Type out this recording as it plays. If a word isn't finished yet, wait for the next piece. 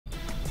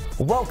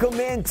Welcome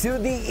into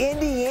the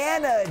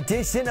Indiana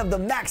edition of the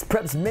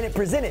MaxPreps Minute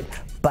presented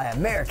by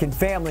American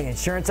Family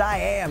Insurance. I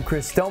am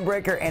Chris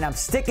Stonebreaker, and I'm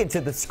sticking to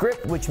the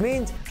script, which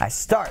means I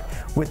start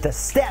with the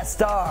Stat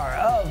Star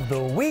of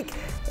the week,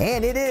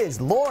 and it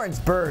is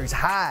Lawrenceburg's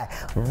High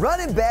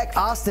running back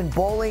Austin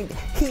Bowling.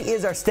 He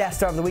is our Stat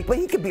Star of the week, but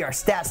he could be our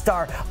Stat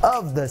Star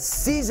of the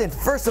season.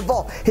 First of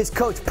all, his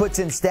coach puts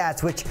in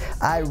stats, which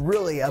I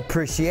really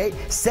appreciate.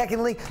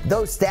 Secondly,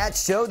 those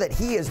stats show that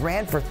he has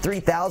ran for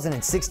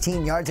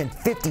 3,016 yards and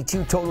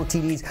 52 total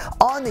TDs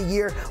on the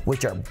year,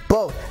 which are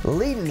both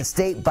leading the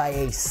state by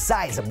a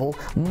sizable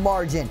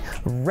margin.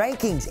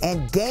 Rankings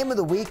and game of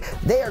the week,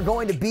 they are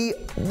going to be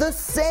the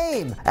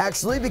same,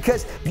 actually,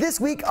 because this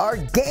week our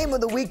game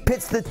of the week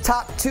pits the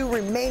top two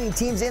remaining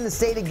teams in the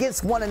state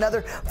against one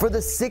another for the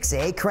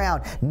 6A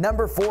crown.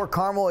 Number 4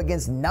 Carmel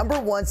against number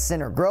 1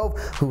 Center Grove,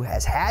 who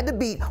has had to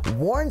beat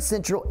Warren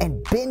Central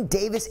and Ben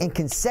Davis in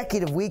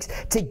consecutive weeks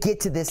to get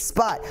to this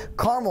spot.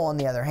 Carmel, on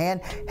the other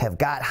hand, have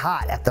got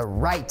hot at the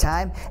right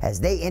time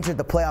as they entered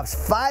the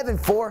playoffs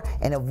 5-4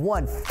 and have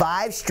won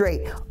 5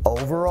 straight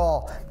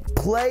overall.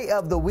 Play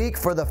of the week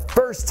for the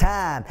first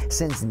time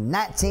since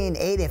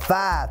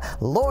 1985.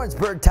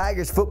 Lawrenceburg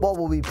Tigers football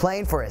will be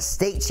playing for a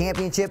state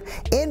championship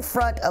in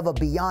front of a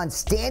beyond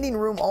standing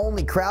room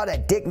only crowd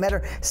at Dick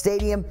Metter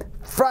Stadium.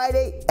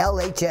 Friday,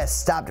 LHS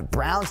stopped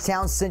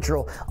Brownstown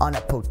Central on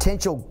a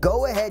potential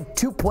go-ahead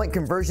 2-point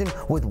conversion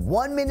with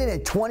 1 minute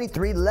and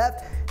 23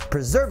 left,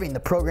 preserving the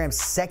program's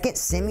second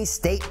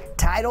semi-state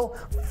title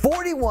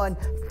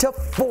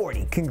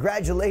 41-40.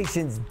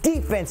 Congratulations,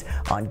 defense,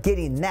 on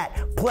getting that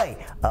play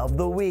of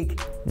the week.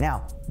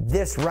 Now,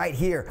 this right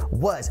here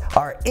was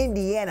our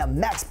Indiana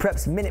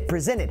MaxPreps Minute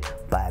presented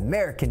by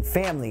American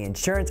Family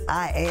Insurance.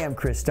 I am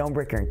Chris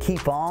Stonebreaker, and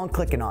keep on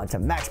clicking on to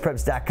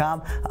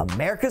MaxPreps.com,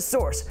 America's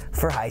source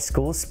for high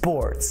school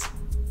sports.